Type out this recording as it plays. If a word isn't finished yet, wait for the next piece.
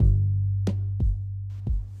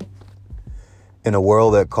In a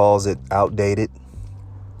world that calls it outdated,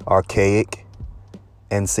 archaic,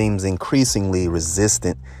 and seems increasingly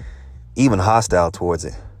resistant, even hostile towards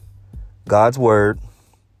it, God's word,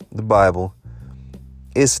 the Bible,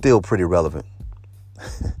 is still pretty relevant.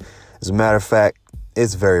 As a matter of fact,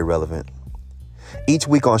 it's very relevant. Each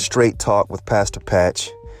week on Straight Talk with Pastor Patch,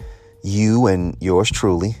 you and yours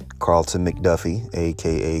truly, Carlton McDuffie,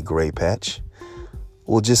 aka Gray Patch,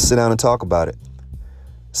 will just sit down and talk about it.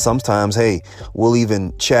 Sometimes, hey, we'll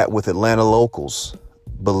even chat with Atlanta locals,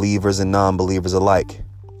 believers and non-believers alike,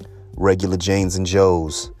 regular Janes and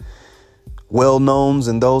Joes, well-knowns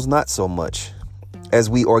and those not so much, as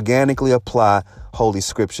we organically apply Holy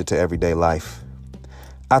Scripture to everyday life.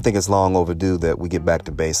 I think it's long overdue that we get back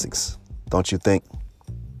to basics. Don't you think?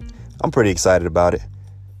 I'm pretty excited about it.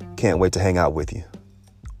 Can't wait to hang out with you.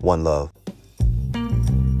 One love.